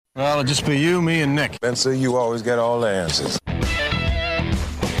Well, it'll just be you, me, and Nick. Spencer, you always get all the answers.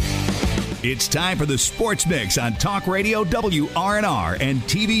 It's time for the Sports Mix on Talk Radio WRNR and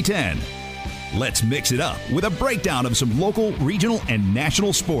TV 10. Let's mix it up with a breakdown of some local, regional, and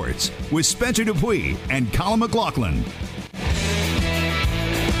national sports with Spencer Dupuis and Colin McLaughlin.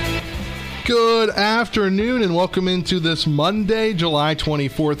 Good afternoon and welcome into this Monday, July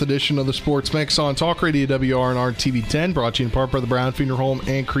 24th edition of the Sports Mix on Talk Radio WRNR TV 10, brought to you in part by the Brown Funeral Home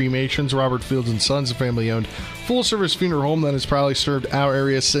and Cremations, Robert Fields and Sons, a family-owned full-service funeral home that has proudly served our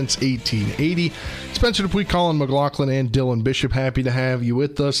area since 1880. Spencer Dupuis, Colin McLaughlin, and Dylan Bishop, happy to have you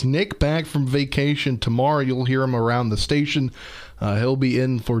with us. Nick back from vacation tomorrow. You'll hear him around the station. He'll be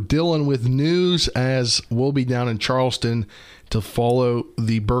in for Dylan with news, as we'll be down in Charleston to follow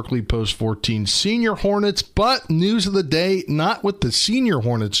the Berkeley Post 14 Senior Hornets. But news of the day, not with the Senior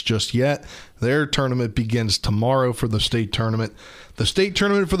Hornets just yet. Their tournament begins tomorrow for the state tournament. The state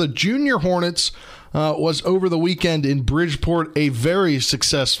tournament for the Junior Hornets was over the weekend in Bridgeport, a very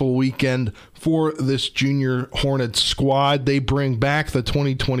successful weekend for this Junior Hornets squad. They bring back the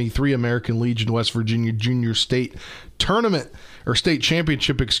 2023 American Legion West Virginia Junior State Tournament, or state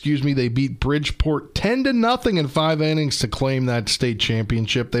championship, They beat Bridgeport 10-0 in 5 innings to claim that state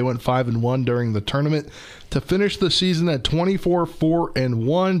championship. They went 5-1 during the tournament to finish the season at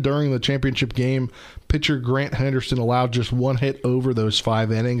 24-4-1 during the championship game. Pitcher Grant Henderson allowed just one hit over those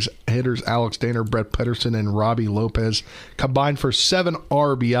 5 innings. Hitters Alex Danner, Brett Pedersen, and Robbie Lopez combined for 7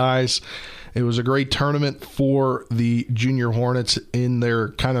 RBIs. It was a great tournament for the Junior Hornets in their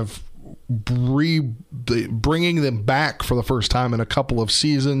kind of bringing them back for the first time in a couple of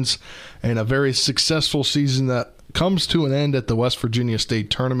seasons, and a very successful season that comes to an end at the West Virginia State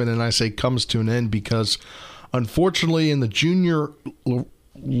Tournament. And I say comes to an end because, unfortunately, in the junior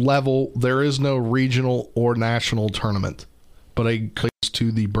level, there is no regional or national tournament, but it goes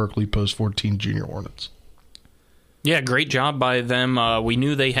to the Berkeley Post 14 Junior Hornets. Yeah, great job by them. We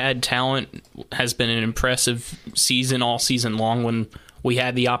knew they had talent. Has been an impressive season all season long when we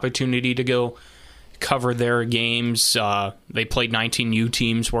had the opportunity to go cover their games. They played 19U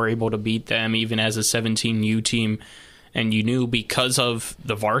teams, were able to beat them even as a 17U team. And you knew because of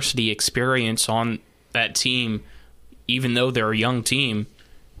the varsity experience on that team, even though they're a young team,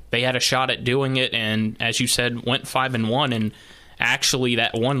 they had a shot at doing it. And as you said, went 5-1. And actually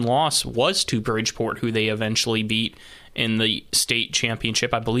that one loss was to Bridgeport, who they eventually beat in the state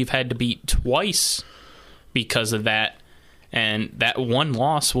championship. I believe had to beat twice because of that. And that one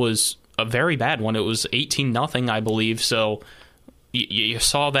loss was a very bad one. It was 18-0, I believe. So you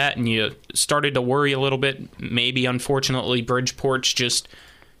saw that and you started to worry a little bit. Maybe, unfortunately, Bridgeport's just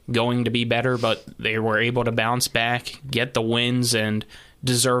going to be better, but they were able to bounce back, get the wins, and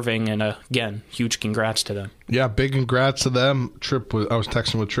deserving. And again, huge congrats to them. Yeah, big congrats to them. I was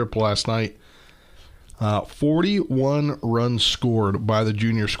texting with Tripp last night. 41 runs scored by the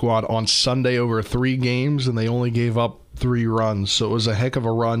junior squad on Sunday over 3 games, and they only gave up 3 runs. So it was a heck of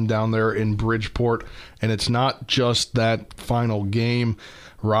a run down there in Bridgeport. And it's not just that final game.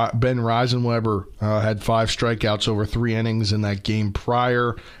 Ben Reisenweber had 5 strikeouts over 3 innings in that game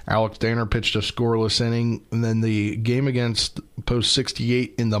prior. Alex Danner pitched a scoreless inning. And then the game against Post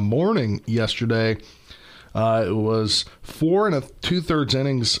 68 in the morning yesterday, it was 4 2/3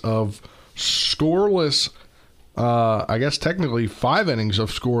 innings of scoreless, I guess technically 5 innings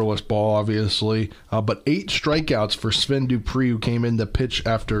of scoreless ball, obviously, but 8 strikeouts for Sven Dupree, who came in to pitch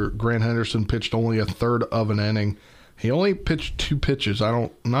after Grant Henderson pitched only a third of an inning. He only pitched 2 pitches.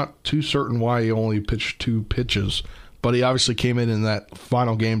 I'm not too certain why he only pitched 2 pitches, but he obviously came in that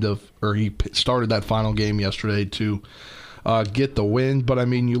final game he started that final game yesterday to get the win. But I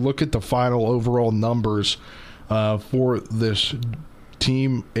mean, you look at the final overall numbers for this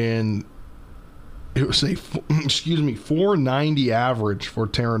team, and it was a 490 average for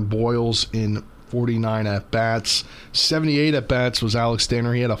Taryn Boyles in 49 at-bats. 78 at-bats was Alex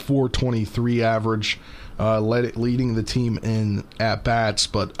Danner. He had a 423 average, leading the team in at-bats.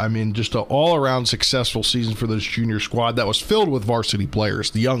 But, I mean, just an all-around successful season for this junior squad that was filled with varsity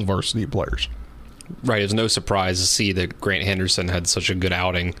players, the young varsity players. Right, it's no surprise to see that Grant Henderson had such a good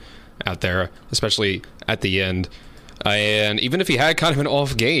outing out there, especially at the end. And even if he had kind of an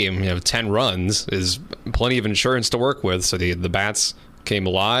off game, 10 runs is plenty of insurance to work with. So the bats came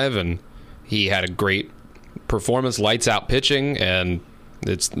alive, and he had a great performance, lights out pitching, and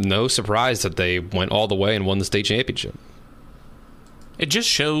it's no surprise that they went all the way and won the state championship. It just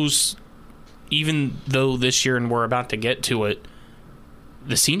shows, even though this year, and we're about to get to it,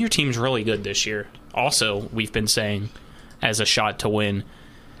 the senior team's really good this year. Also, we've been saying, as a shot to win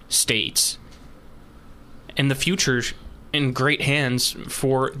states. And the future in great hands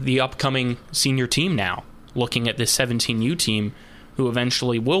for the upcoming senior team now, looking at this 17U team, who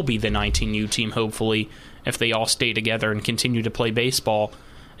eventually will be the 19U team, hopefully, if they all stay together and continue to play baseball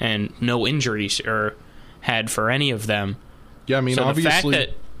and no injuries are had for any of them. Yeah, I mean, so obviously, the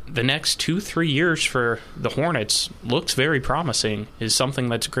fact that the next 2-3 years for the Hornets looks very promising is something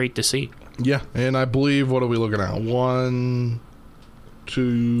that's great to see. Yeah, and I believe, what are we looking at? 1,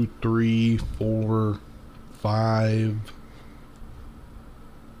 2, 3, 4, 5,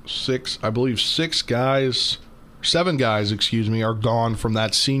 6. I believe 7 guys, are gone from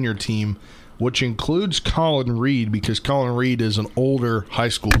that senior team, which includes Colin Reed, because Colin Reed is an older high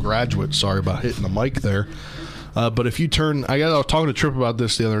school graduate. Sorry about hitting the mic there. But if you turn, I was talking to Tripp about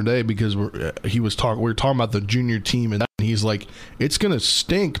this the other day, because we were talking about the junior team, and he's like, it's going to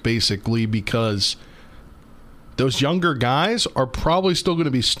stink basically, because those younger guys are probably still going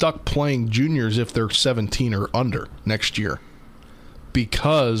to be stuck playing juniors if they're 17 or under next year,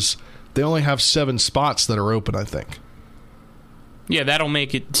 because they only have 7 spots that are open, I think. Yeah, that'll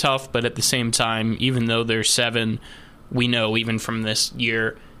make it tough, but at the same time, even though there's 7, we know even from this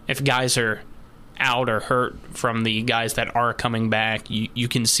year, if guys are out or hurt from the guys that are coming back, you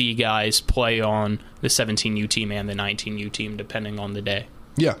can see guys play on the 17U team and the 19U team, depending on the day.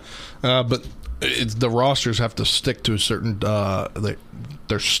 Yeah, but the rosters have to stick to a certain...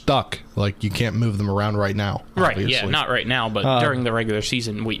 they're stuck. Like, you can't move them around right now. Right, obviously. yeah, not right now, but during the regular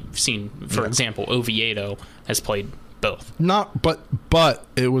season, we've seen, for example, Oviedo has played both. But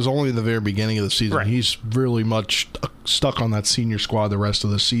it was only in the very beginning of the season. Right. He's really much stuck on that senior squad the rest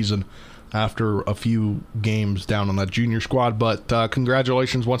of the season after a few games down on that junior squad. But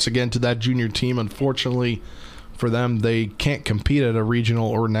congratulations once again to that junior team. Unfortunately for them, they can't compete at a regional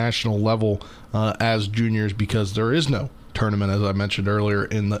or national level as juniors, because there is no tournament, as I mentioned earlier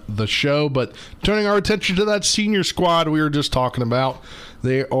in the show. But turning our attention to that senior squad we were just talking about,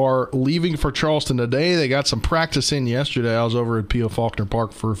 they are leaving for Charleston today. They got some practice in yesterday. I was over at P.O. Faulkner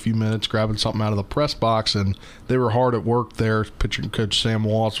Park for a few minutes grabbing something out of the press box, and they were hard at work there. Pitching coach Sam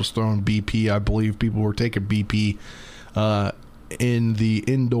Wallace was throwing BP. I believe people were taking BP in the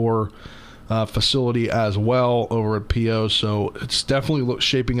indoor facility as well over at P.O. So it's definitely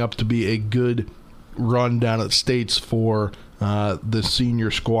shaping up to be a good run down at States for the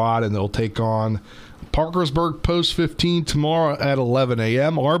senior squad, and they'll take on Parkersburg Post 15 tomorrow at 11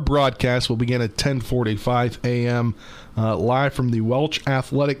 a.m. Our broadcast will begin at 10:45 a.m. Live from the Welch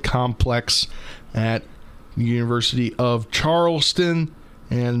Athletic Complex at the University of Charleston.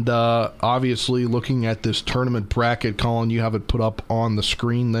 And obviously, looking at this tournament bracket, Colin, you have it put up on the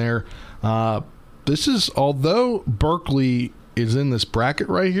screen there. This is, although Berkeley is in this bracket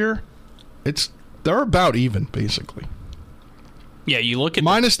right here, they're about even, basically. Yeah, you look at...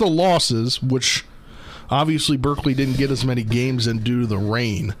 Minus the losses, which obviously Berkeley didn't get as many games in due to the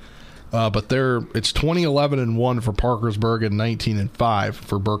rain. But it's 20-11-1 for Parkersburg and 19-5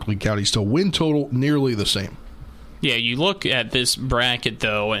 for Berkeley County. So win total nearly the same. Yeah, you look at this bracket,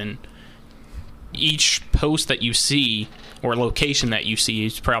 though, and each post that you see, or location that you see,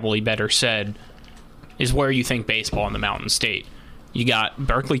 is probably better said, is where you think baseball in the Mountain State. You got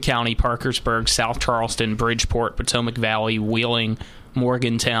Berkeley County, Parkersburg, South Charleston, Bridgeport, Potomac Valley, Wheeling,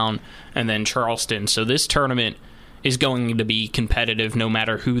 Morgantown, and then Charleston. So this tournament is going to be competitive no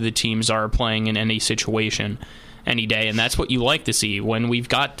matter who the teams are playing in any situation any day, and that's what you like to see. When we've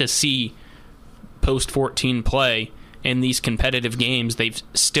got to see post-14 play in these competitive games, they've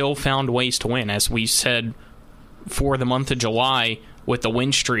still found ways to win. As we said, for the month of July, with the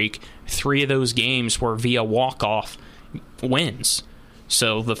win streak, 3 of those games were via walk-off wins.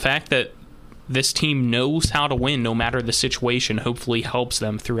 So the fact that this team knows how to win no matter the situation hopefully helps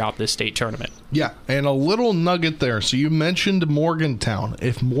them throughout this state tournament. Yeah, and a little nugget there. So you mentioned Morgantown.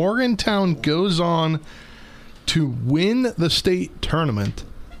 If Morgantown goes on to win the state tournament,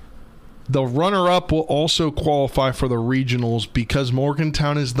 the runner-up will also qualify for the regionals, because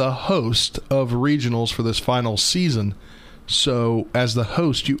Morgantown is the host of regionals for this final season. So as the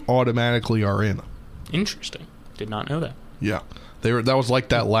host, you automatically are in. Interesting. Did not know that. Yeah. That was like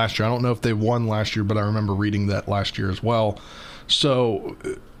that last year. I don't know if they won last year, but I remember reading that last year as well. So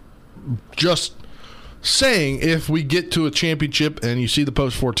just saying, if we get to a championship and you see the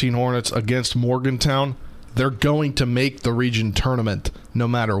post-14 Hornets against Morgantown, they're going to make the region tournament no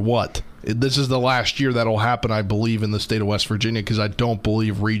matter what. This is the last year that'll happen, I believe, in the state of West Virginia, because I don't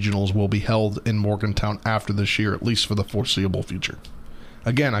believe regionals will be held in Morgantown after this year, at least for the foreseeable future.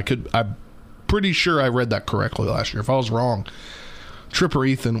 Again, I'm pretty sure I read that correctly last year. If I was wrong, Tripper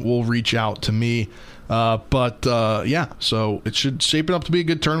Ethan will reach out to me. So it should shape it up to be a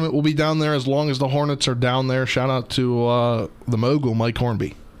good tournament. We'll be down there as long as the Hornets are down there. Shout out to the mogul, Mike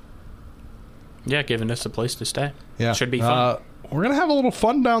Hornby. Yeah, giving us a place to stay. Yeah. Should be fun. We're going to have a little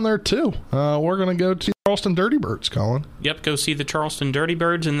fun down there, too. We're going to go to Charleston Dirty Birds, Colin. Yep, go see the Charleston Dirty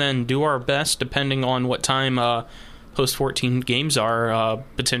Birds and then do our best, depending on what time post 14 games are,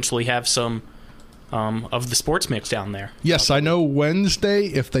 potentially have some of the sports mix down there. Yes, I know Wednesday,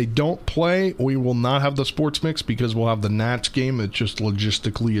 if they don't play, we will not have the sports mix because we'll have the Nats game. It just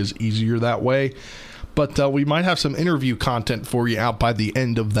logistically is easier that way. But we might have some interview content for you out by the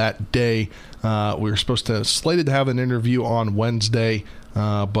end of that day. We were slated to have an interview on Wednesday,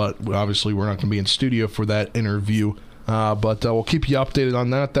 but obviously we're not going to be in studio for that interview. But we'll keep you updated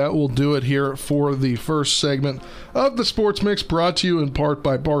on that. That will do it here for the first segment of the Sports Mix, brought to you in part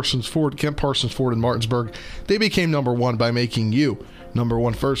by Parsons Ford, Kent Parsons Ford in Martinsburg. They became number one by making you number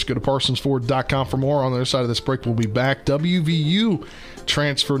one first. Go to ParsonsFord.com for more. On the other side of this break, we'll be back. WVU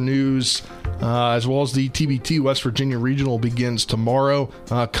transfer news, as well as the TBT West Virginia Regional begins tomorrow.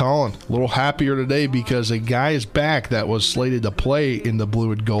 Colin, a little happier today because a guy is back that was slated to play in the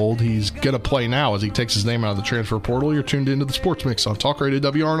blue and gold. He's going to play now as he takes his name out of the transfer portal. You're tuned into the Sports Mix on Talk Radio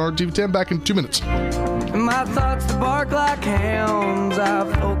WRNR TV10. Back in 2 minutes. My thoughts that bark like hounds. I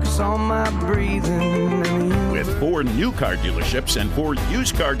focus on my breathing. With 4 new car dealerships and 4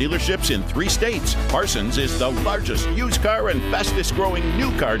 used car dealerships in 3 states, Parsons is the largest used car and fastest growing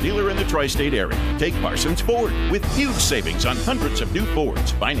new car dealer in the tri-state area. Take Parsons Ford with huge savings on hundreds of new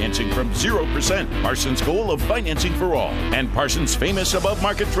Fords, financing from 0%. Parsons' goal of financing for all, and Parsons' famous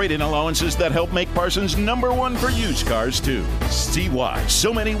above-market trade-in allowances that help make Parsons number one for used cars too. See why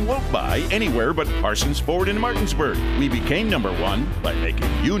so many won't buy anywhere but Parsons Ford in Martinsburg. We became number one by making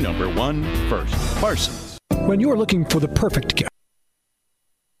you number one first. Parsons. When you're looking for the perfect gift,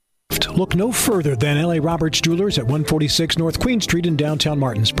 look no further than L.A. Roberts Jewelers at 146 North Queen Street in downtown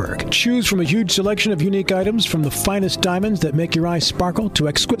Martinsburg. Choose from a huge selection of unique items, from the finest diamonds that make your eyes sparkle to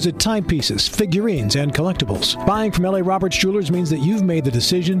exquisite timepieces, figurines, and collectibles. Buying from L.A. Roberts Jewelers means that you've made the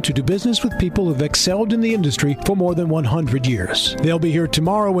decision to do business with people who've excelled in the industry for more than 100 years. They'll be here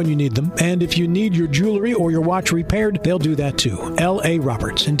tomorrow when you need them, and if you need your jewelry or your watch repaired, they'll do that too. L.A.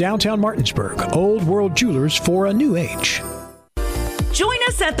 Roberts in downtown Martinsburg. Old World Jewelers for a new age. Join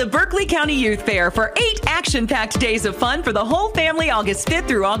us at the Berkeley County Youth Fair for 8 action-packed days of fun for the whole family, August 5th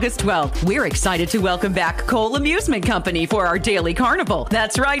through August 12th. We're excited to welcome back Cole Amusement Company for our daily carnival.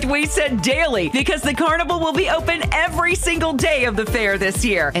 That's right, we said daily, because the carnival will be open every single day of the fair this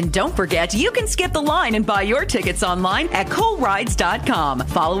year. And don't forget, you can skip the line and buy your tickets online at colerides.com.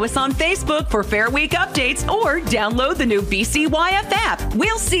 Follow us on Facebook for Fair Week updates or download the new BCYF app.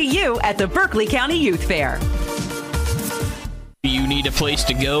 We'll see you at the Berkeley County Youth Fair. Do you need a place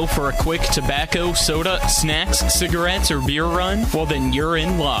to go for a quick tobacco, soda, snacks, cigarettes, or beer run? Well, then you're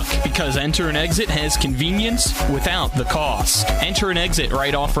in luck, because Enter and Exit has convenience without the cost. Enter and Exit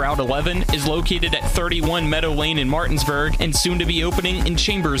right off Route 11 is located at 31 Meadow Lane in Martinsburg and soon to be opening in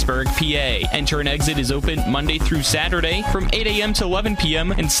Chambersburg, PA. Enter and Exit is open Monday through Saturday from 8 a.m. to 11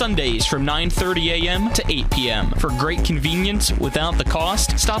 p.m. and Sundays from 9:30 a.m. to 8 p.m. For great convenience without the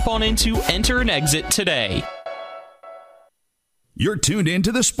cost, stop on into Enter and Exit today. You're tuned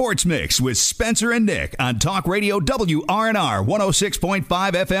into the Sports Mix with Spencer and Nick on Talk Radio WRNR 106.5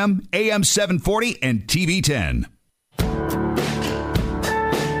 FM, AM 740, and TV 10.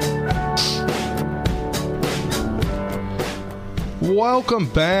 Welcome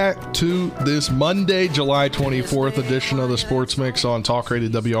back to this Monday, July 24th edition of the Sports Mix on Talk Radio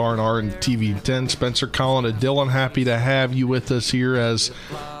WRNR and TV 10. Spencer, Colin, and Dylan, happy to have you with us here as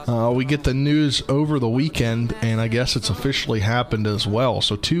we get the news over the weekend, and I guess it's officially happened as well.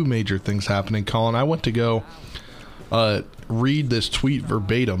 So 2 major things happening. Colin, I went to go read this tweet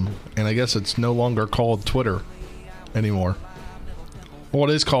verbatim, and I guess it's no longer called Twitter anymore. Well,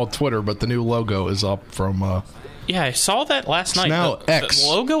 it is called Twitter, but the new logo is up from... Yeah, I saw that last night. Now X. The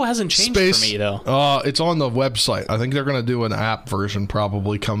logo hasn't changed for me, though. It's on the website. I think they're going to do an app version,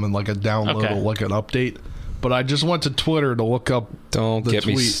 probably coming like a download, like an update. But I just went to Twitter to look up the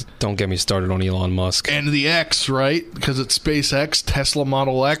tweet. Don't get me started on Elon Musk. And the X, right? Because it's SpaceX, Tesla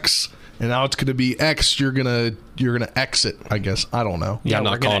Model X, and now it's going to be X. You're gonna exit, I guess. I don't know. Yeah,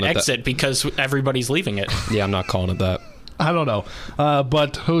 we're going to exit because everybody's leaving it. Yeah, I'm not calling it that. I don't know.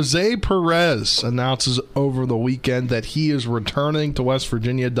 But Jose Perez announces over the weekend that he is returning to West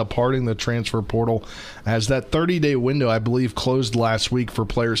Virginia, departing the transfer portal, as that 30-day window, I believe, closed last week for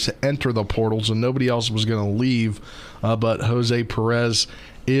players to enter the portals, and nobody else was going to leave. But Jose Perez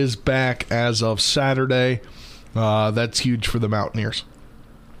is back as of Saturday. That's huge for the Mountaineers.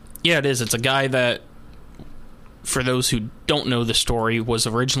 Yeah, it is. It's a guy that, for those who don't know the story, was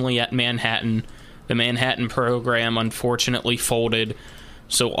originally at Manhattan. The Manhattan program unfortunately folded,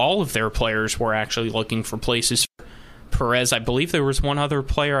 so all of their players were actually looking for places. Perez, I believe there was one other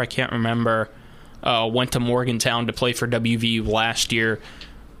player, I can't remember, went to Morgantown to play for WVU last year,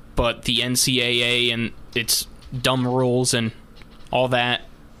 but the NCAA and its dumb rules and all that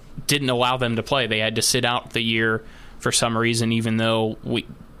didn't allow them to play. They had to sit out the year for some reason, even though we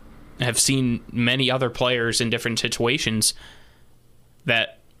have seen many other players in different situations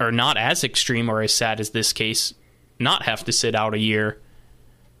that are not as extreme or as sad as this case not have to sit out a year.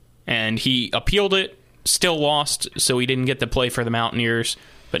 And he appealed it, still lost, so he didn't get to play for the Mountaineers,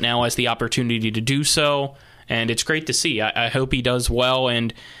 but now has the opportunity to do so, and it's great to see. I hope he does well,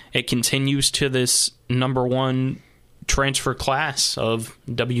 and it continues to this number one transfer class of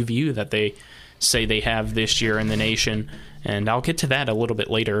WVU that they say they have this year in the nation. And I'll get to that a little bit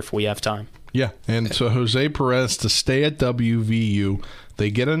later if we have time. Yeah, and so Jose Perez to stay at WVU. They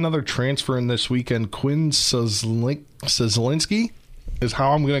get another transfer in this weekend. Quinn Seslinski is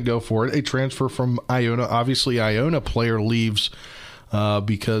how I'm going to go for it. A transfer from Iona. Obviously, Iona player leaves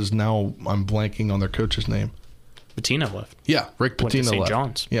because now I'm blanking on their coach's name. Patino left. Yeah, Rick Patino left. left. St.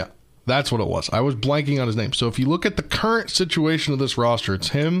 John's. Yeah, that's what it was. I was blanking on his name. So if you look at the current situation of this roster, it's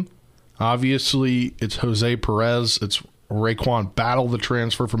him. Obviously, it's Jose Perez. It's Raekwon Battle, the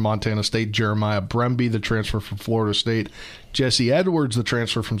transfer from Montana State. Jeremiah Bremby, the transfer from Florida State. Jesse Edwards, the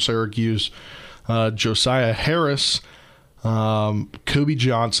transfer from Syracuse. Josiah Harris. Kobe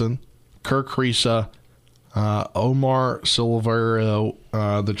Johnson. Kirk Risa. Omar Silverio,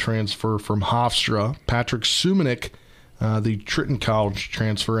 the transfer from Hofstra. Patrick Sumanik, the Trenton College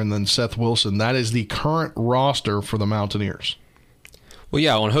transfer. And then Seth Wilson. That is the current roster for the Mountaineers. Well,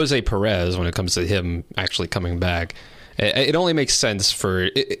 yeah, on Jose Perez, when it comes to him actually coming back, it only makes sense for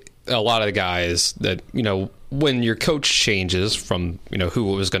a lot of the guys that, when your coach changes from,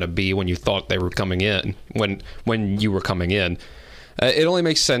 who it was going to be when you thought they were coming in, when you were coming in, it only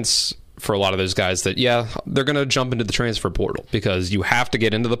makes sense for a lot of those guys that, yeah, they're going to jump into the transfer portal because you have to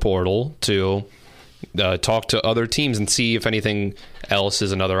get into the portal to talk to other teams and see if anything else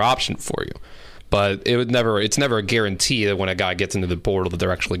is another option for you. But it's never a guarantee that when a guy gets into the portal that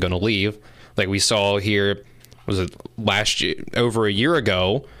they're actually going to leave. Like we saw here, was it last year, over a year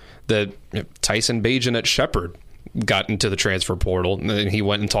ago, that Tyson Bajan at Shepherd got into the transfer portal, and then he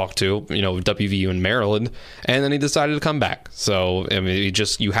went and talked to WVU in Maryland, and then he decided to come back. So I mean,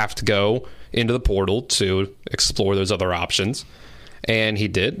 you have to go into the portal to explore those other options, and he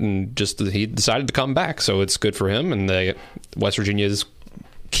did, and he decided to come back. So it's good for him, and West Virginia is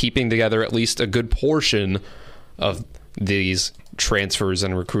keeping together at least a good portion of these transfers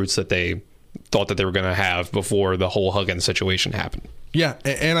and recruits that they thought that they were going to have before the whole Huggins situation happened. Yeah,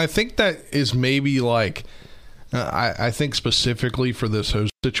 and I think that is maybe like, I think specifically for this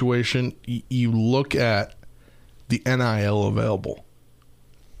host situation, you look at the NIL available,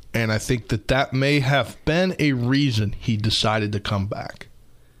 and I think that may have been a reason he decided to come back.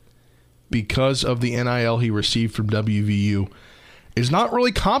 Because of the NIL he received from WVU is not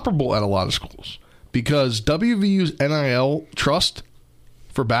really comparable at a lot of schools, because WVU's NIL trust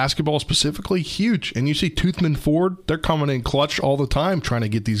for basketball specifically, huge. And you see Toothman Ford, they're coming in clutch all the time trying to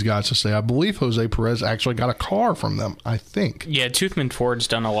get these guys to stay. I believe Jose Perez actually got a car from them, I think. Yeah, Toothman Ford's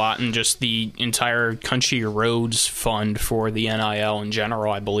done a lot, and just the entire Country Roads fund for the NIL in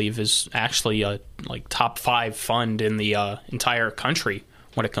general, I believe, is actually a top 5 fund in the entire country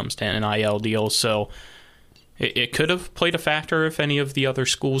when it comes to NIL deals. So it could have played a factor if any of the other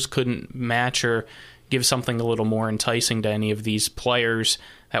schools couldn't match or give something a little more enticing to any of these players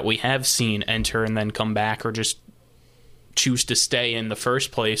that we have seen enter and then come back or just choose to stay in the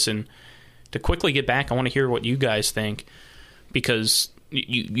first place. And to quickly get back, I want to hear what you guys think, because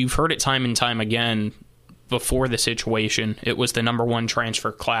you've heard it time and time again before the situation. It was the number one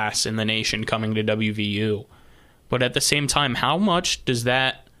transfer class in the nation coming to WVU. But at the same time, how much does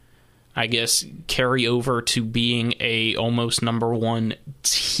that, I guess, carry over to being a almost number one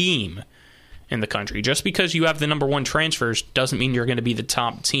team in the country? Just because you have the number one transfers doesn't mean you're going to be the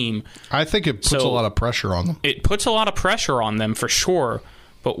top team. I think it puts a lot of pressure on them. It puts a lot of pressure on them for sure.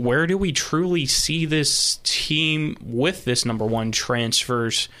 But where do we truly see this team with this number one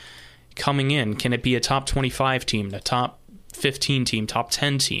transfers coming in? Can it be a top 25 team, a top 15 team, top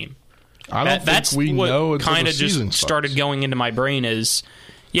 10 team? I don't think we know until the season starts. Kind of just started going into my brain is,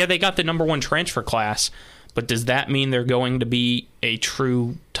 yeah, they got the number one transfer class, But does that mean they're going to be a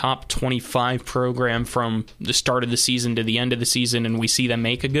true top 25 program from the start of the season to the end of the season and we see them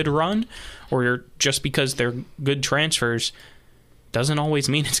make a good run? Or just because they're good transfers doesn't always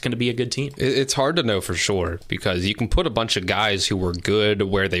mean it's going to be a good team? It's hard to know for sure because you can put a bunch of guys who were good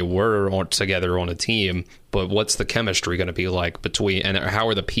where they were together on a team, but what's the chemistry going to be like between, and how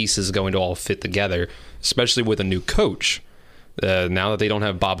are the pieces going to all fit together, especially with a new coach? Now that they don't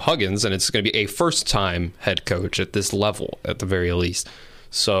have Bob Huggins, and it's going to be a first-time head coach at this level, at the very least.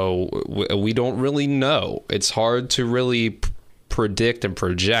 So we don't really know. It's hard to really predict and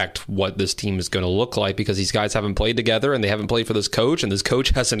project what this team is going to look like because these guys haven't played together, and they haven't played for this coach, and this coach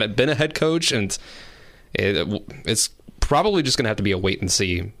hasn't been a head coach, and it's probably just going to have to be a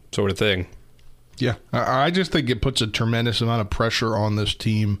wait-and-see sort of thing. Yeah, I just think it puts a tremendous amount of pressure on this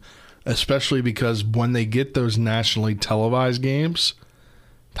team, especially because when they get those nationally televised games,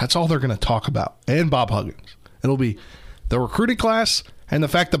 that's all they're going to talk about. And Bob Huggins. It'll be the recruiting class and the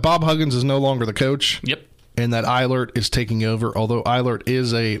fact that Bob Huggins is no longer the coach. Yep. And that Eilert is taking over, although Eilert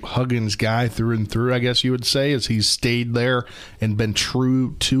is a Huggins guy through and through, I guess you would say, as he's stayed there and been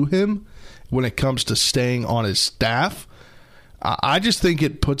true to him when it comes to staying on his staff. I just think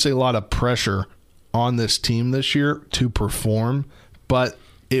it puts a lot of pressure on this team this year to perform, but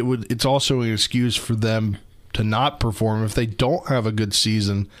it's also an excuse for them to not perform if they don't have a good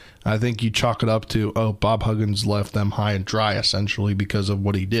season. I think you chalk it up to, Bob Huggins left them high and dry, essentially, because of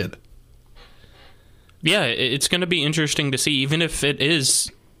what he did. Yeah, it's going to be interesting to see, even if it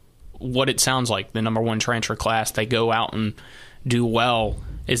is what it sounds like, the number one transfer class, they go out and do well.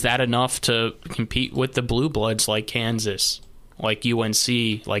 Is that enough to compete with the Blue Bloods like Kansas, like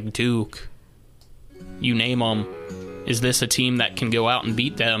UNC, like Duke? You name them. Is this a team that can go out and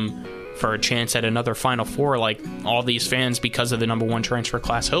beat them for a chance at another Final Four like all these fans because of the number one transfer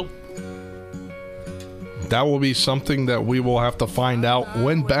class hope? That will be something that we will have to find out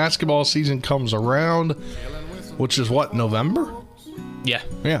when basketball season comes around, which is what, November? Yeah.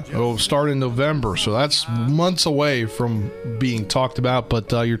 Yeah, it'll start in November, so that's months away from being talked about, but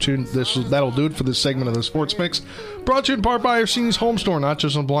you're tuned. That'll do it for this segment of the Sports Mix. Brought to you in part by Orsini's Home Store, not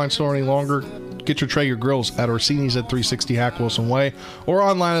just a blind store any longer. Get your Traeger grills at Orsini's at 360 Hack Wilson Way or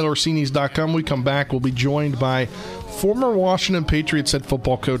online at Orsinis.com. When we come back, we'll be joined by former Washington Patriots head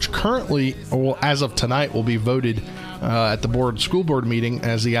football coach, currently, or as of tonight, will be voted at the school board meeting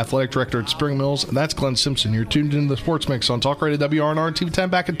as the athletic director at Spring Mills. And that's Glen Simpson. You're tuned into the Sports Mix on Talk Radio WRNR and TV 10.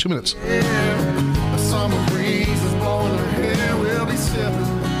 Back in 2 minutes. The summer breeze is blowing her hair. We'll be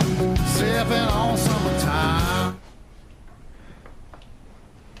sipping on summertime.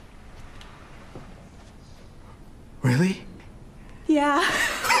 Really? Yeah.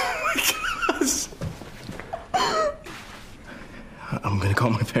 Oh my gosh. I'm gonna call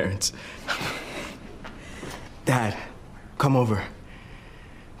my parents. Dad, come over.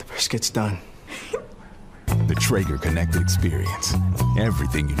 The brisket's done. The Traeger Connected Experience.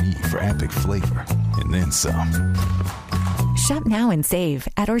 Everything you need for epic flavor, and then some. Shop now and save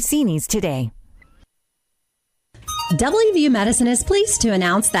at Orsini's today. WVU Medicine is pleased to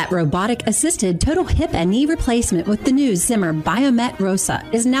announce that robotic-assisted total hip and knee replacement with the new Zimmer Biomet Rosa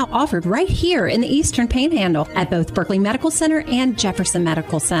is now offered right here in the Eastern Panhandle at both Berkeley Medical Center and Jefferson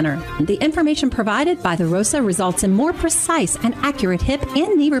Medical Center. The information provided by the Rosa results in more precise and accurate hip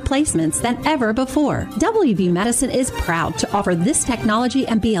and knee replacements than ever before. WVU Medicine is proud to offer this technology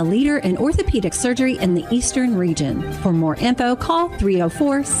and be a leader in orthopedic surgery in the Eastern region. For more info, call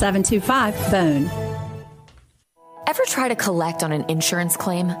 304-725-BONE. Ever try to collect on an insurance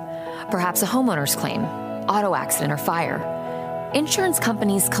claim? Perhaps a homeowner's claim, auto accident, or fire. Insurance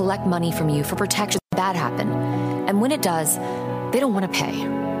companies collect money from you for protection if bad happen. And when it does, they don't want to pay,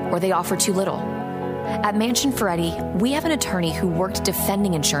 or they offer too little. At Mansion Ferretti, we have an attorney who worked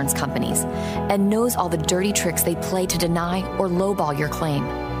defending insurance companies and knows all the dirty tricks they play to deny or lowball your claim.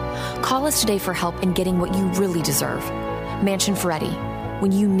 Call us today for help in getting what you really deserve. Mansion Ferretti,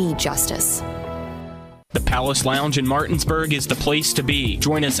 when you need justice. The Palace Lounge in Martinsburg is the place to be.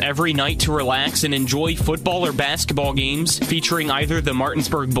 Join us every night to relax and enjoy football or basketball games featuring either the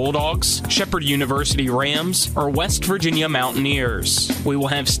Martinsburg Bulldogs, Shepherd University Rams, or West Virginia Mountaineers. We will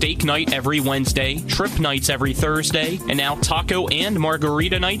have steak night every Wednesday, trip nights every Thursday, and now taco and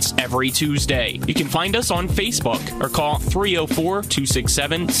margarita nights every Tuesday. You can find us on Facebook or call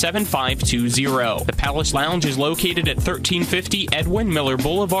 304-267-7520. The Palace Lounge is located at 1350 Edwin Miller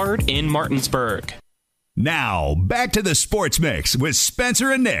Boulevard in Martinsburg. Now, back to the Sports Mix with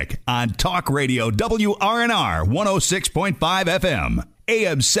Spencer and Nick on Talk Radio WRNR 106.5 FM,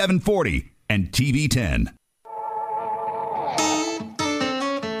 AM 740, and TV 10.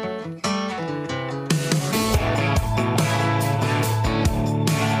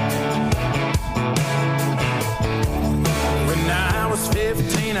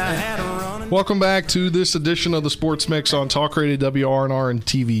 Welcome back to this edition of the Sports Mix on Talk Radio WRNR and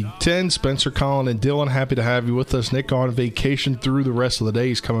TV 10. Spencer, Colin, and Dylan, happy to have you with us. Nick on vacation through the rest of the day.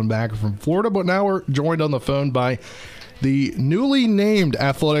 He's coming back from Florida, but now we're joined on the phone by the newly named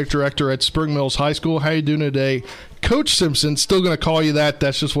athletic director at Spring Mills High School. How you doing today? Coach Simpson, still going to call you that.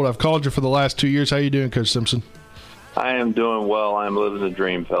 That's just what I've called you for the last 2 years. How you doing, Coach Simpson? I am doing well. I'm living the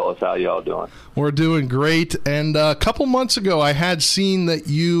dream, fellas. How y'all doing? We're doing great. And a couple months ago, I had seen that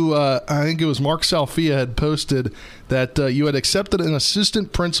you, I think it was Mark Salfia, had posted that you had accepted an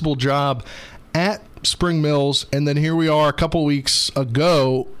assistant principal job at Spring Mills. And then here we are a couple weeks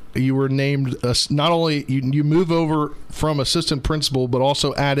ago. You were named, not only you move over from assistant principal, but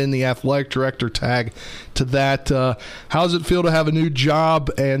also add in the athletic director tag to that. How does it feel to have a new job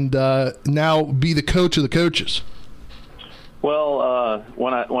and now be the coach of the coaches? Well,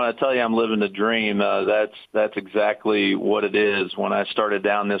 when I tell you I'm living the dream, that's exactly what it is. When I started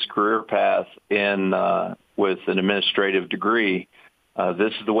down this career path with an administrative degree,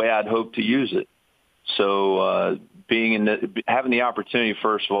 this is the way I'd hoped to use it. So having the opportunity,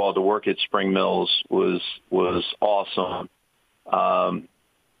 first of all, to work at Spring Mills was awesome.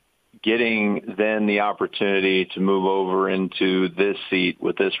 Getting then the opportunity to move over into this seat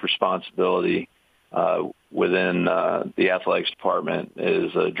with this responsibility within the athletics department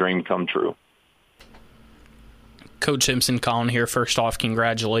is a dream come true. Coach Simpson, Colin here. First off,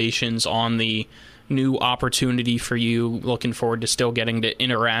 congratulations on the new opportunity for you. Looking forward to still getting to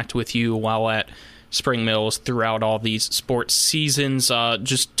interact with you while at Spring Mills throughout all these sports seasons.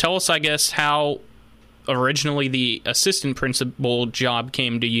 Just tell us, I guess, how originally the assistant principal job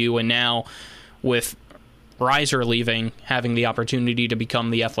came to you, and now with Reiser leaving, having the opportunity to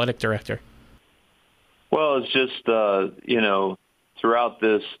become the athletic director. Well, it's just, throughout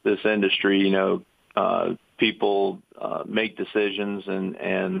this industry, people make decisions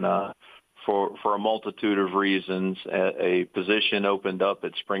and for a multitude of reasons, a position opened up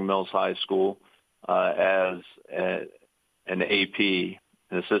at Spring Mills High School as an AP, an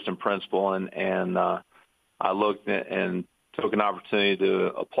assistant principal, and I looked and took an opportunity to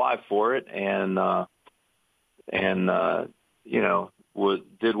apply for it and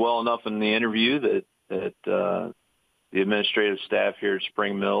did well enough in the interview that the administrative staff here at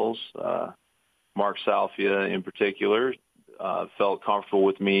Spring Mills, Mark Salfia in particular, felt comfortable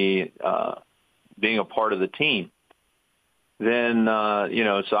with me being a part of the team. Then,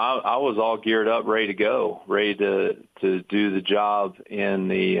 so I was all geared up, ready to go, ready to do the job in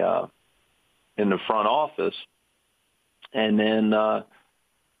the front office. And then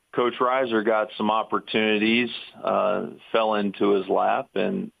Coach Reiser got some opportunities, fell into his lap,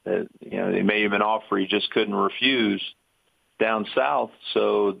 and they made him an offer he just couldn't refuse down south.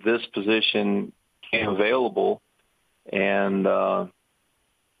 So this position came available, and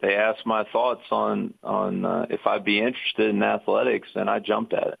they asked my thoughts on if I'd be interested in athletics, and I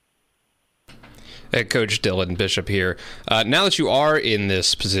jumped at it. Hey, Coach Dylan Bishop here. Now that you are in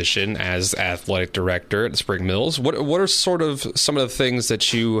this position as athletic director at Spring Mills, what are sort of some of the things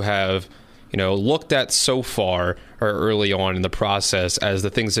that you have, looked at so far or early on in the process as the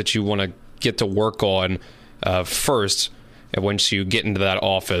things that you want to get to work on first, and once you get into that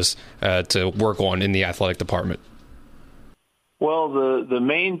office to work on in the athletic department? Well, the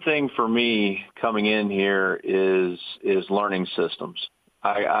main thing for me coming in here is learning systems.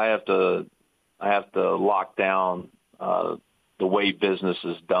 I have to lock down the way business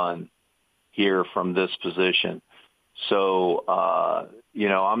is done here from this position. So,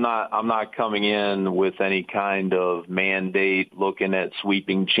 I'm not coming in with any kind of mandate, looking at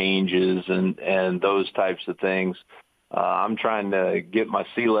sweeping changes and those types of things. I'm trying to get my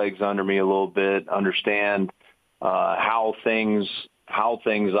sea legs under me a little bit, understand how things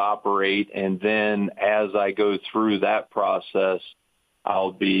operate, and then as I go through that process,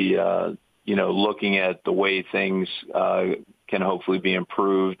 I'll be looking at the way things can hopefully be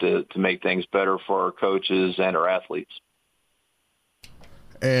improved to make things better for our coaches and our athletes.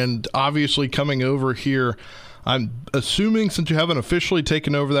 And obviously coming over here, I'm assuming since you haven't officially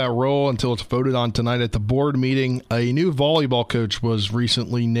taken over that role until it's voted on tonight at the board meeting, a new volleyball coach was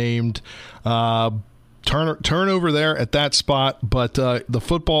recently named. Turnover there at that spot, but the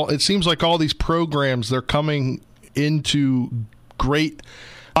football, it seems like all these programs, they're coming into great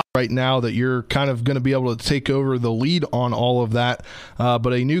right now that you're kind of going to be able to take over the lead on all of that.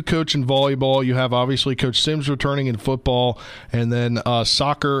 But a new coach in volleyball, you have obviously Coach Sims returning in football, and then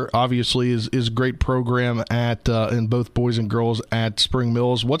soccer obviously is a great program at in both boys and girls at Spring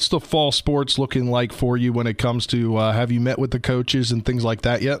Mills. What's the fall sports looking like for you when it comes to have you met with the coaches and things like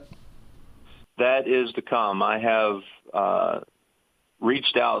that yet? That is to come. I have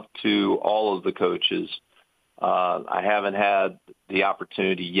reached out to all of the coaches. I haven't had the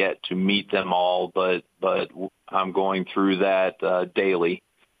opportunity yet to meet them all, but I'm going through that daily,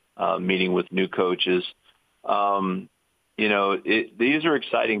 meeting with new coaches. These are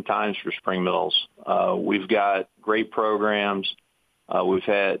exciting times for Spring Mills. We've got great programs. We've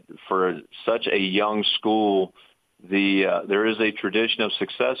had, for such a young school, there is a tradition of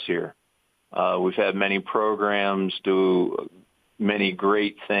success here. We've had many programs do many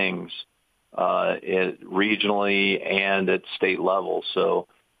great things regionally and at state level. So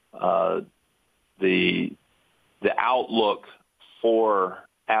the outlook for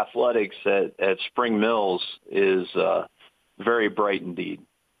athletics at Spring Mills is very bright indeed.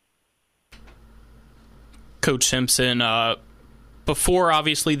 Coach Simpson, before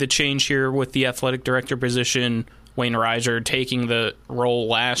obviously the change here with the athletic director position, Wayne Reiser taking the role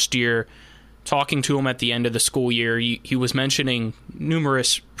last year, talking to him at the end of the school year, he was mentioning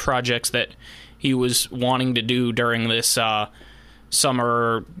numerous projects that he was wanting to do during this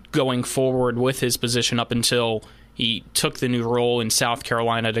summer going forward with his position up until he took the new role in South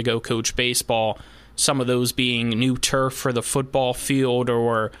Carolina to go coach baseball, some of those being new turf for the football field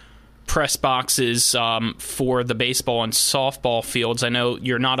or press boxes for the baseball and softball fields. I know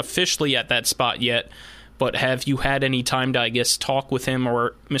you're not officially at that spot yet, but have you had any time to, I guess, talk with him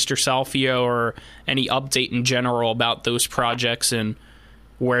or Mr. Salfio or any update in general about those projects and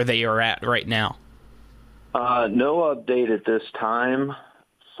where they are at right now? No update at this time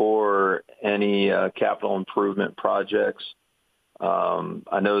for any capital improvement projects.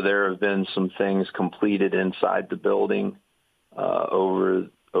 I know there have been some things completed inside the building over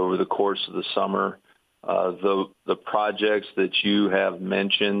the course of the summer. The projects that you have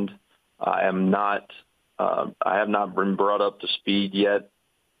mentioned, I have not been brought up to speed yet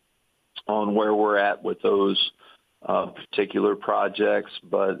on where we're at with those particular projects,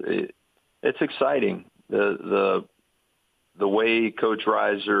 but it's exciting. The way Coach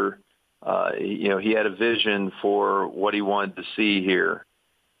Reiser, he had a vision for what he wanted to see here,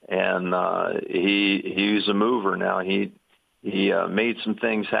 and he's a mover now. He made some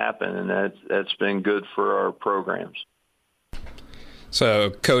things happen, and that's been good for our programs. So,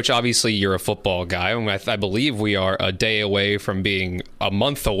 Coach, obviously you're a football guy. I believe we are a day away from being a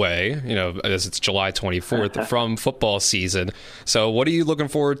month away, as it's July 24th, from football season. So what are you looking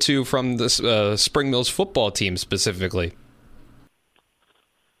forward to from this Spring Mills football team specifically?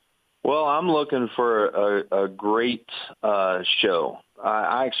 Well, I'm looking for a great show.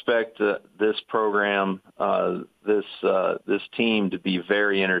 I expect this program, this team to be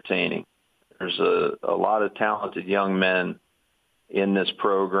very entertaining. There's a lot of talented young men in this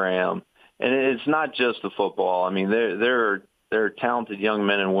program, and it's not just the football. I mean, there are talented young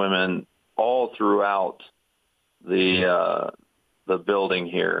men and women all throughout the building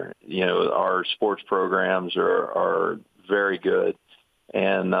here. Our sports programs are very good,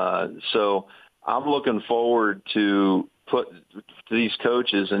 and so I'm looking forward to these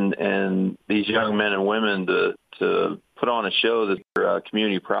coaches and these young men and women to put on a show that their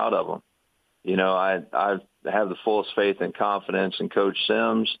community proud of them. I have the fullest faith and confidence in Coach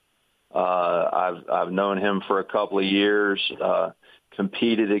Sims. I've known him for a couple of years,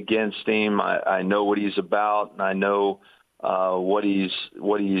 competed against him. I know what he's about, and I know what he's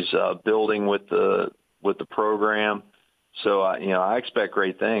building with the program. So I expect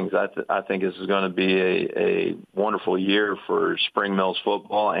great things. I think this is going to be a wonderful year for Spring Mills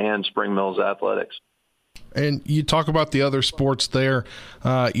football and Spring Mills athletics. And you talk about the other sports there,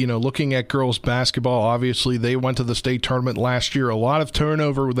 looking at girls basketball, obviously they went to the state tournament last year. A lot of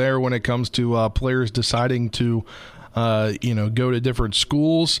turnover there when it comes to players deciding to, go to different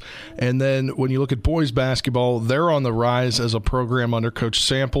schools. And then when you look at boys basketball, they're on the rise as a program under Coach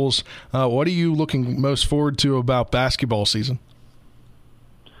Samples. What are you looking most forward to about basketball season?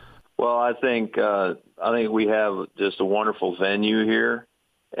 Well, I think we have just a wonderful venue here.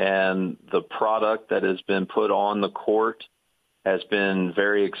 And the product that has been put on the court has been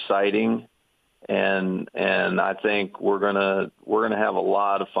very exciting, and I think we're gonna have a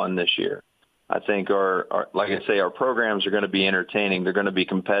lot of fun this year. I think our like I say, our programs are going to be entertaining. They're going to be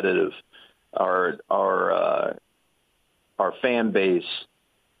competitive. Our fan base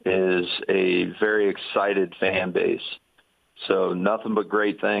is a very excited fan base, so nothing but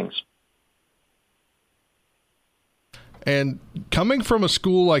great things. And coming from a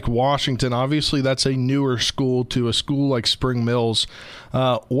school like Washington, obviously that's a newer school to a school like Spring Mills.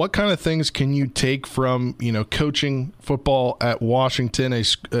 What kind of things can you take from, coaching football at Washington, a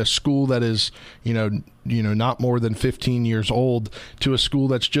school that is, not more than 15 years old, to a school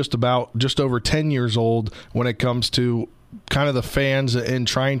that's just over 10 years old when it comes to kind of the fans and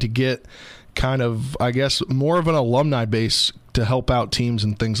trying to get kind of, I guess, more of an alumni base to help out teams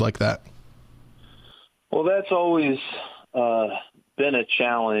and things like that? Well, that's always been a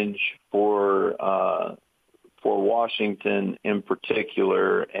challenge for Washington in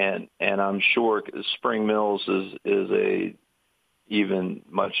particular, and I'm sure Spring Mills is a even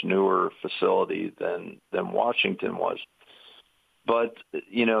much newer facility than Washington was. But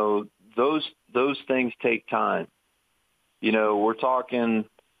those things take time. We're talking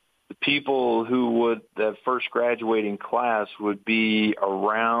the people that first graduating class would be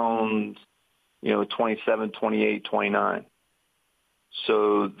around 27, 28, 29.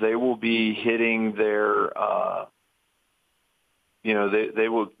 So they will be hitting their,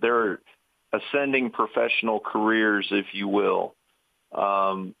 they're ascending professional careers, if you will.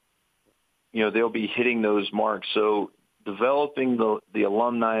 They'll be hitting those marks. So developing the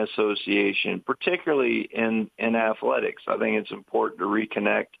alumni association, particularly in athletics, I think it's important to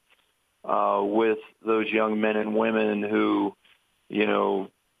reconnect with those young men and women who,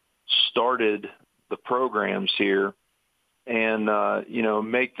 started the programs here, and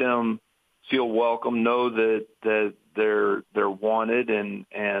make them feel welcome, know that they're wanted, and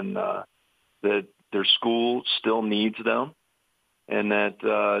that their school still needs them, and that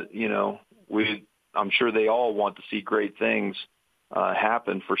I'm sure they all want to see great things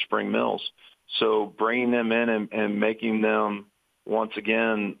happen for Spring Mills. So bringing them in and making them once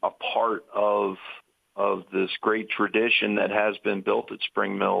again a part of this great tradition that has been built at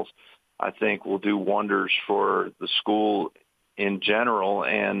Spring Mills, I think will do wonders for the school in general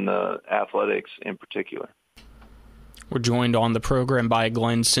and athletics in particular. We're joined on the program by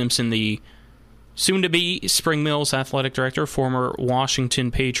Glen Simpson, the soon-to-be Spring Mills athletic director, former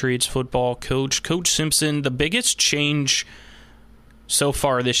Washington Patriots football coach. Coach Simpson, the biggest change so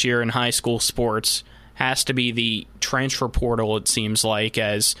far this year in high school sports has to be the transfer portal, it seems like,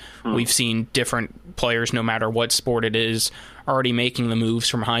 as we've seen different players, no matter what sport it is, already making the moves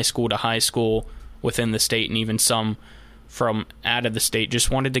from high school to high school within the state, and even some from out of the state. Just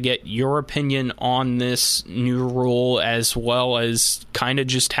wanted to get your opinion on this new rule, as well as kind of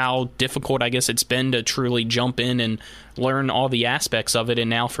just how difficult, I guess, it's been to truly jump in and learn all the aspects of it, and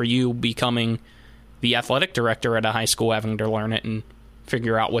now for you becoming the athletic director at a high school, having to learn it and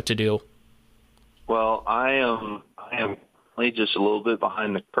figure out what to do. Well, I am just a little bit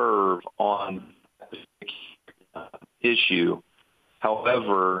behind the curve on this issue.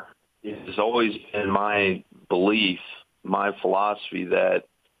 However, it has always been my belief, my philosophy that,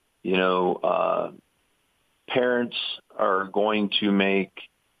 parents are going to make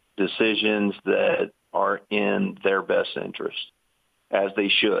decisions that are in their best interest, as they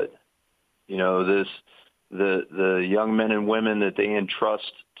should. The young men and women that they entrust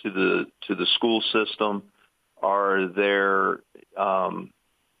to the school system are their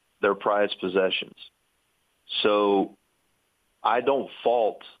prized possessions. So I don't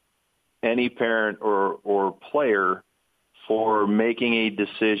fault any parent or player for making a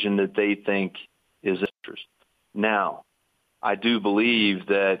decision that they think is interest. Now, I do believe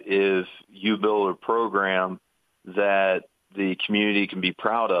that if you build a program that the community can be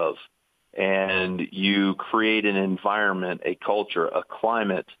proud of, and you create an environment, a culture, a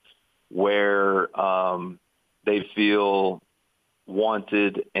climate where they feel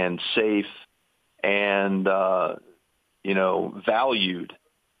wanted and safe and, valued,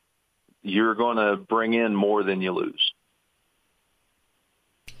 you're going to bring in more than you lose.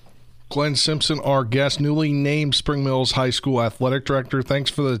 Glen Simpson, our guest, newly named Spring Mills High School athletic director. Thanks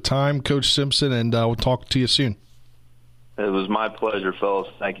for the time, Coach Simpson, and we'll talk to you soon. It was my pleasure, fellas.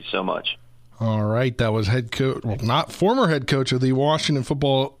 Thank you so much. All right, that was former head coach of the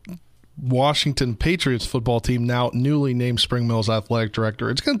Washington Patriots football team, now newly named Spring Mills athletic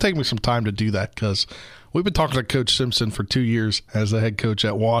director. It's going to take me some time to do that because we've been talking to Coach Simpson for 2 years as the head coach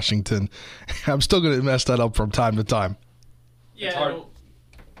at Washington. I'm still going to mess that up from time to time. Yeah,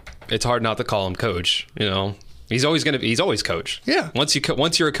 it's hard not to call him coach. He's always coach. Yeah. Once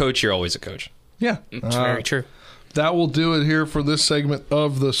you're a coach, you're always a coach. Yeah, it's very true. That will do it here for this segment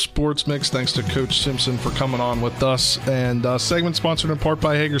of the Sports Mix. Thanks to Coach Simpson for coming on with us. And segment sponsored in part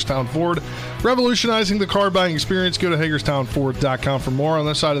by Hagerstown Ford. Revolutionizing the car buying experience. Go to HagerstownFord.com for more. On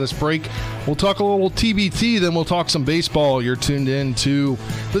this side of this break, we'll talk a little TBT, then we'll talk some baseball. You're tuned in to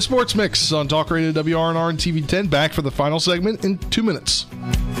the Sports Mix on Talk Radio WRNR and TV 10. Back for the final segment in 2 minutes.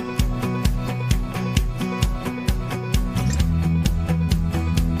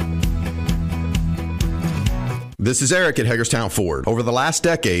 This is Eric at Hagerstown Ford. Over the last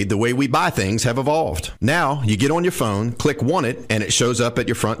decade, the way we buy things have evolved. Now, you get on your phone, click Want It, and it shows up at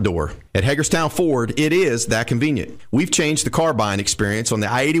your front door. At Hagerstown Ford, it is that convenient. We've changed the car buying experience on the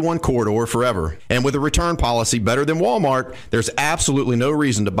I-81 corridor forever. And with a return policy better than Walmart, there's absolutely no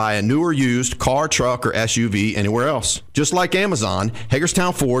reason to buy a new or used car, truck, or SUV anywhere else. Just like Amazon,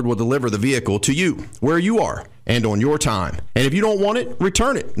 Hagerstown Ford will deliver the vehicle to you, where you are, and on your time. And if you don't want it,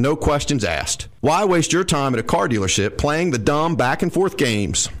 return it. No questions asked. Why waste your time at a car dealership playing the dumb back and forth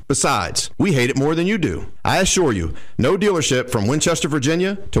games? Besides, we hate it more than you do. I assure you, no dealership from Winchester,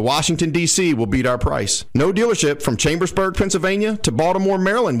 Virginia to Washington, D.C. will beat our price. No dealership from Chambersburg, Pennsylvania to Baltimore,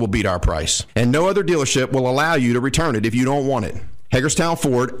 Maryland will beat our price. And no other dealership will allow you to return it if you don't want it. Hagerstown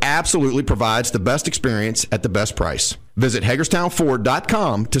Ford absolutely provides the best experience at the best price. Visit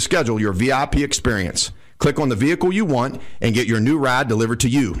HagerstownFord.com to schedule your VIP experience. Click on the vehicle you want and get your new ride delivered to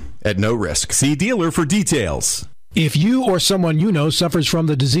you at no risk. See dealer for details. If you or someone you know suffers from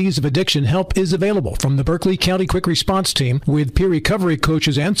the disease of addiction, help is available from the Berkeley County Quick Response Team with peer recovery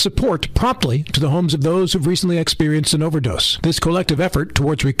coaches and support promptly to the homes of those who've recently experienced an overdose. This collective effort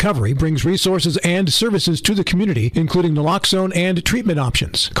towards recovery brings resources and services to the community, including naloxone and treatment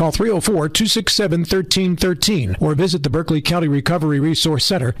options. Call 304-267-1313 or visit the Berkeley County Recovery Resource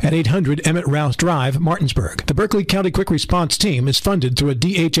Center at 800 Emmett Rouse Drive, Martinsburg. The Berkeley County Quick Response Team is funded through a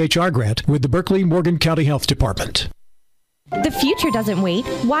DHHR grant with the Berkeley-Morgan County Health Department. The future doesn't wait.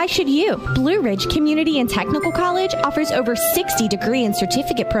 Why should you? Blue Ridge Community and Technical College offers over 60 degree and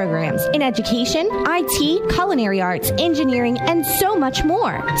certificate programs in education, IT, culinary arts, engineering, and so much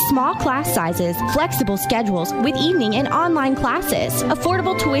more. Small class sizes, flexible schedules with evening and online classes,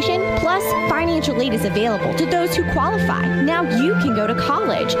 affordable tuition, plus financial aid is available to those who qualify. Now you can go to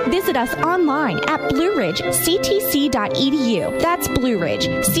college. Visit us online at blueridgectc.edu. That's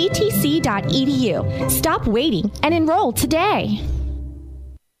blueridgectc.edu. Stop waiting and enroll today.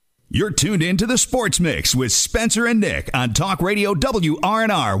 You're tuned in to the Sports Mix with Spencer and Nick on Talk Radio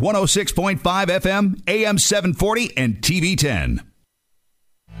WRNR 106.5 FM, AM 740, and TV 10.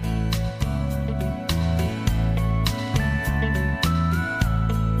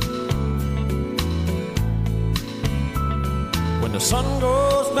 When the sun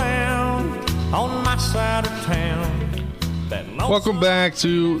goes down on my side of town. Welcome back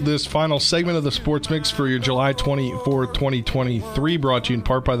to this final segment of the Sports Mix for your July 24, 2023, brought to you in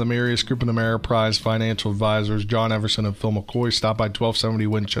part by the Marius Group and Ameriprise Financial Advisors, John Everson and Phil McCoy. Stop by 1270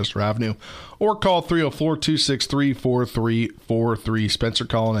 Winchester Avenue or call 304-263-4343. Spencer,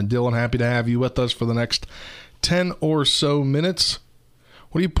 Colin, and Dylan, happy to have you with us for the next 10 or so minutes.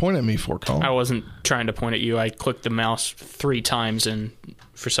 What are you pointing at me for, Colin? I wasn't trying to point at you. I clicked the mouse 3 times, and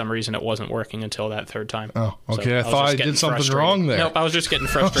for some reason it wasn't working until that third time. Oh, okay. I thought I did something wrong there. Nope, I was just getting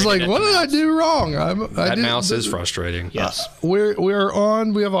frustrated. I was like, what did I do wrong? That mouse is frustrating. Yes. We're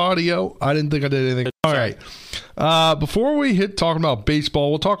on. We have audio. I didn't think I did anything. All right. Before we hit talking about baseball,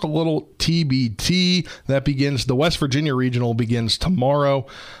 we'll talk a little TBT. That begins, the West Virginia Regional begins tomorrow.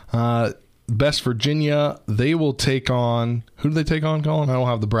 West Virginia, they will take on, who do they take on, Colin? I don't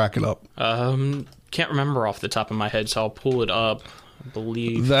have the bracket up. Can't remember off the top of my head, so I'll pull it up. I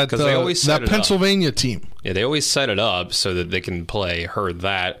believe that they always set that Pennsylvania team. Yeah, they always set it up so that they can play Herd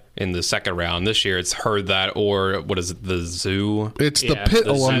That in the second round. This year, it's Herd That or what is it? The Zoo. It's the Pitt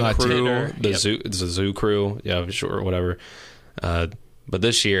alumni team. It's the Zoo crew. Yeah, sure, whatever. But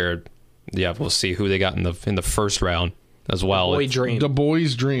this year, yeah, we'll see who they got in the first round as well. The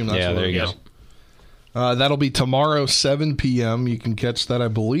Boys Dream. That's yeah, there you go. That'll be tomorrow, 7 p.m. You can catch that. I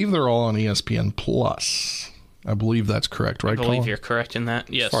believe they're all on ESPN Plus. I believe that's correct, right, I believe Colin? You're correct in that,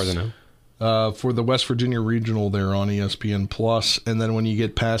 yes. As far as I know. For the West Virginia Regional, they're on ESPN Plus, and then when you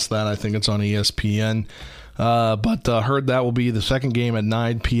get past that, I think it's on ESPN. But heard that will be the second game at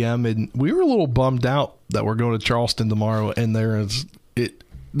 9 p.m., and we were a little bummed out that we're going to Charleston tomorrow, and the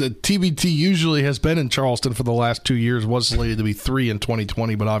TBT usually has been in Charleston for the last 2 years, was slated to be 3 in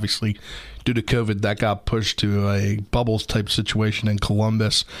 2020, but obviously due to COVID, that got pushed to a bubbles-type situation in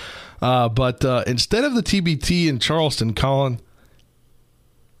Columbus. But instead of the TBT in Charleston, Colin,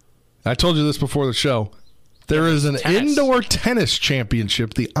 I told you this before the show, there is an indoor tennis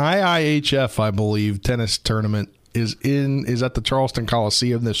championship, the IIHF, I believe, tennis tournament is at the Charleston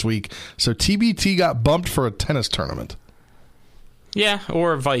Coliseum this week. So TBT got bumped for a tennis tournament. Yeah,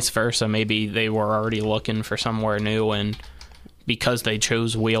 or vice versa. Maybe they were already looking for somewhere new, and because they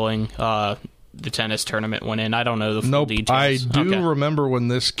chose Wheeling, the tennis tournament went in. I don't know the full details. I do remember when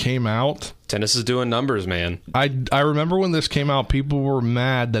this came out. Tennis is doing numbers, man. I remember when this came out, people were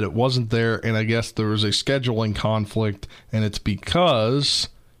mad that it wasn't there, and I guess there was a scheduling conflict, and it's because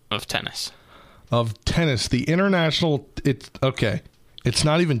of tennis. The international, it's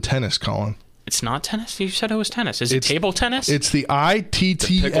not even tennis, Colin. It's not tennis? You said it was tennis. Is it table tennis? It's the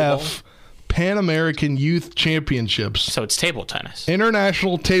ITTF Pan American Youth Championships. So it's table tennis.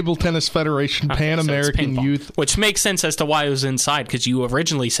 International Table Tennis Federation Pan American Youth. Which makes sense as to why it was inside, because you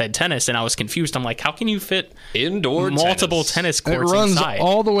originally said tennis, and I was confused. I'm like, how can you fit indoor multiple tennis courts It runs inside?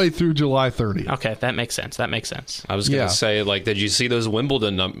 all the way through July 30th. Okay, that makes sense. I was going to say, like, did you see those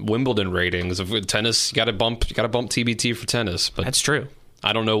Wimbledon ratings of tennis? You got to bump TBT for tennis, but that's true.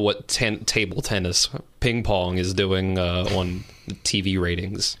 I don't know what table tennis, ping pong is doing on TV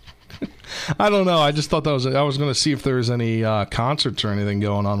ratings. I don't know. I just thought I was going to see if there was any concerts or anything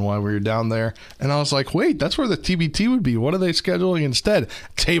going on while we were down there. And I was like, wait, that's where the TBT would be. What are they scheduling instead?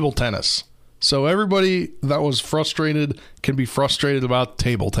 Table tennis. So everybody that was frustrated can be frustrated about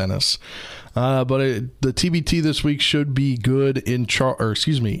table tennis. But the TBT this week should be good in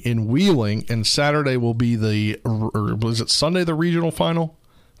Wheeling. And Saturday will be was it Sunday, the regional final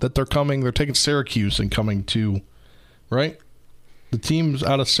that they're coming? They're taking Syracuse and coming to, right? The team's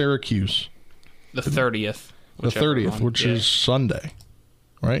out of Syracuse. The 30th. The 30th, which is Sunday,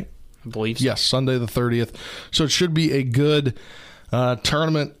 right? I believe so. Yes, Sunday the 30th. So it should be a good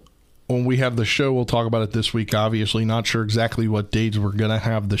tournament. When we have the show, we'll talk about it this week, obviously. Not sure exactly what dates we're going to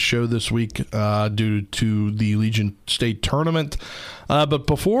have the show this week due to the Legion State tournament. But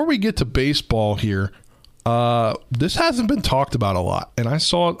before we get to baseball here, this hasn't been talked about a lot. And I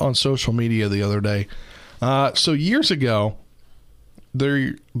saw it on social media the other day. So years ago,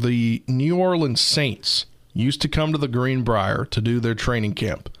 the New Orleans Saints used to come to the Greenbrier to do their training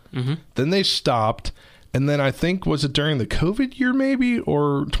camp. Mm-hmm. Then they stopped, and then I think, was it during the COVID year maybe,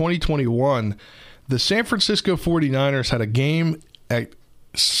 or 2021, the San Francisco 49ers had a game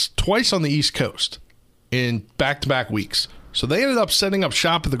twice on the East Coast in back-to-back weeks. So they ended up setting up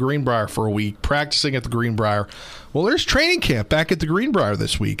shop at the Greenbrier for a week, practicing at the Greenbrier. Well, there's training camp back at the Greenbrier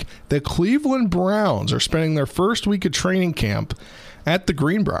this week. The Cleveland Browns are spending their first week of training camp at the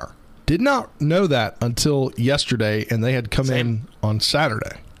Greenbrier. Did not know that until yesterday, and they had come in on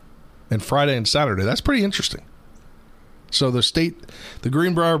Saturday. And Friday and Saturday. That's pretty interesting. So the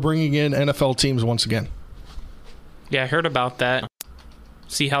Greenbrier bringing in NFL teams once again. Yeah, I heard about that.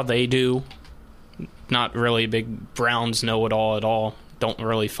 See how they do. Not really a big Browns know-it-all at all. Don't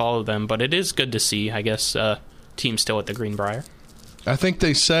really follow them, but it is good to see, I guess, teams still at the Greenbrier. I think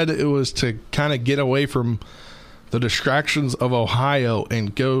they said it was to kind of get away from the distractions of Ohio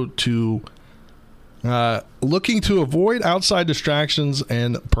and go to looking to avoid outside distractions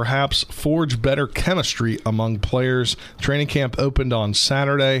and perhaps forge better chemistry among players. Training camp opened on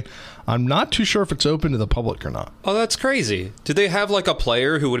Saturday. I'm not too sure if it's open to the public or not. Oh, that's crazy. Do they have like a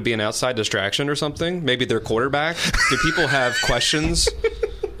player who would be an outside distraction or something? Maybe their quarterback? Do people have questions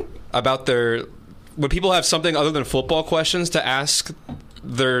about would people have something other than football questions to ask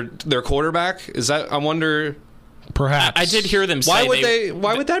their quarterback? Is that, I wonder... Perhaps. I did hear them say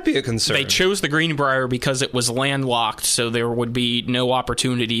why would that be a concern? They chose the Greenbrier because it was landlocked, so there would be no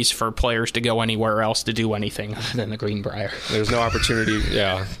opportunities for players to go anywhere else to do anything other than the Greenbrier. There's no opportunity,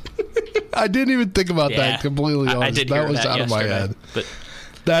 yeah. I didn't even think about that completely honest. I did hear that was out of my head. But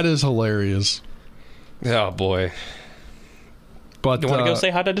that is hilarious. Oh, boy. But you want to go say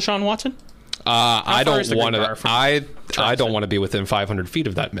hi to Deshaun Watson? I don't want to. I don't want to be within 500 feet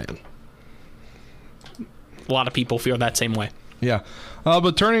of that man. A lot of people feel that same way. Yeah.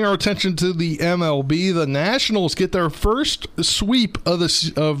 But turning our attention to the MLB, the Nationals get their first sweep of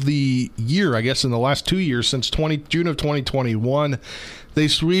the year, I guess, in the last 2 years since June of 2021. They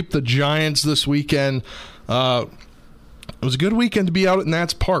sweep the Giants this weekend. It was a good weekend to be out at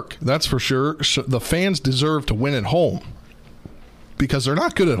Nats Park, that's for sure. So the fans deserve to win at home because they're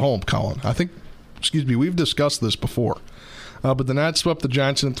not good at home, Colin. We've discussed this before. But the Nats swept the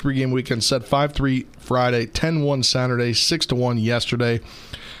Giants in a 3-game weekend, set 5-3 Friday, 10-1 Saturday, 6-1 yesterday.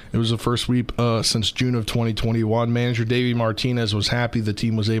 It was the first sweep since June of 2021. Manager Davey Martinez was happy the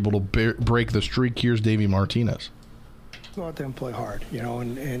team was able to break the streak. Here's Davey Martinez. Go out there and play hard,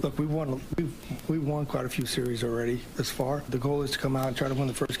 and look, we've won quite a few series already this far. The goal is to come out and try to win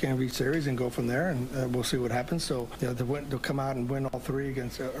the first game of each series and go from there, and we'll see what happens. So, to come out and win all three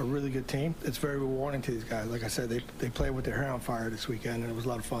against a really good team, it's very rewarding to these guys. Like I said, they played with their hair on fire this weekend, and it was a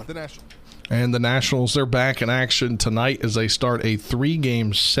lot of fun. And the Nationals, they're back in action tonight as they start a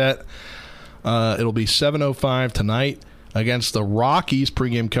 3-game set. It'll be 7:05 tonight. Against the Rockies,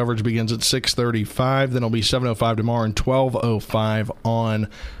 pregame coverage begins at 6:35. Then it'll be 7:05 tomorrow and 12:05 on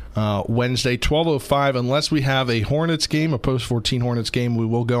Wednesday. 12:05, unless we have a Hornets game, a post-14 Hornets game, we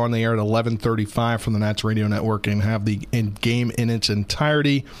will go on the air at 11:35 from the Nats Radio Network and have the game in its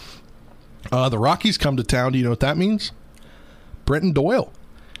entirety. The Rockies come to town. Do you know what that means? Brenton Doyle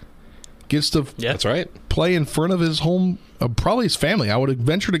gets to That's right. play in front of his home, probably his family. I would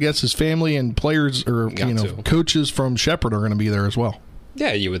venture to guess his family and players or coaches from Shepherd are going to be there as well.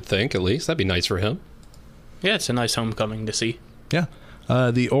 Yeah, you would think at least. That'd be nice for him. Yeah, it's a nice homecoming to see. Yeah.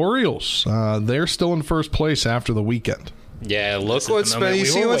 The Orioles, they're still in first place after the weekend. Yeah, look what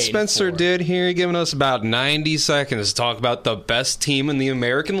Spencer did here, giving us about 90 seconds to talk about the best team in the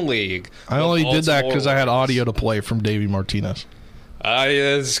American League. I only did that because I had audio to play from Davey Martinez.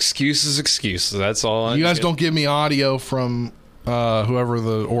 Excuses. That's all. You guys don't give me audio from whoever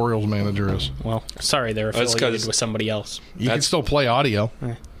the Orioles manager is. Well, sorry, they're affiliated with somebody else. You can still play audio.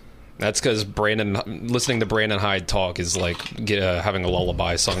 That's because listening to Brandon Hyde talk is like having a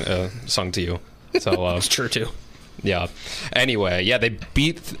lullaby sung to you. So it's true too. Yeah. Anyway, they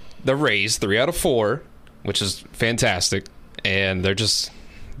beat the Rays 3 out of 4, which is fantastic, and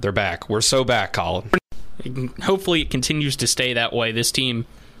they're back. We're so back, Colin. Hopefully, it continues to stay that way. This team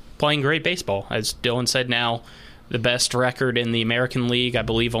playing great baseball, as Dylan said. Now, the best record in the American League. I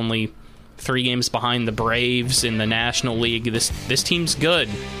believe only 3 games behind the Braves in the National League. This team's good,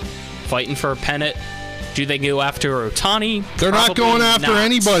 fighting for a pennant. Do they go after Ohtani? They're not going after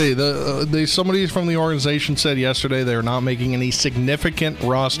anybody. Somebody from the organization said yesterday they're not making any significant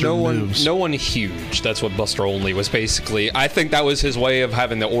roster moves. No one huge. That's what Buster Olney was basically. I think that was his way of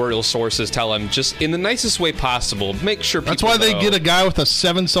having the Orioles sources tell him, just in the nicest way possible, make sure people That's why they get a guy with a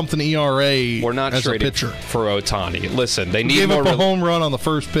 7-something ERA We're not as a trading pitcher. For Ohtani. Listen, they need gave more up a home run on the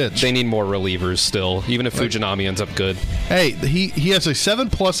first pitch. They need more relievers still, even if Fujinami ends up good. Hey, he has a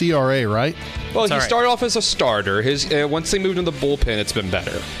 7+ ERA, right? Well, he started off as a starter. His once they moved into the bullpen, it's been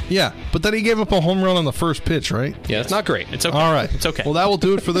better. Yeah, but then he gave up a home run on the first pitch, right? Yeah, it's not great. It's okay. All right. It's okay. Well, that will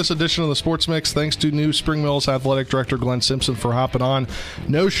do it for this edition of the Sports Mix. Thanks to new Spring Mills Athletic Director Glen Simpson for hopping on.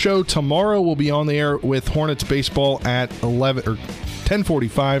 No show tomorrow. We'll be on the air with Hornets baseball at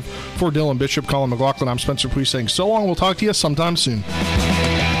 10:45. For Dylan Bishop, Colin McLaughlin, I'm Spencer Puig saying so long. We'll talk to you sometime soon.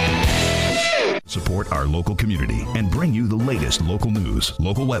 Support our local community and bring you the latest local news,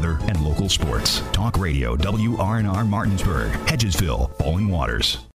 local weather, and local sports. Talk Radio WRNR Martinsburg, Hedgesville, Bowling Waters.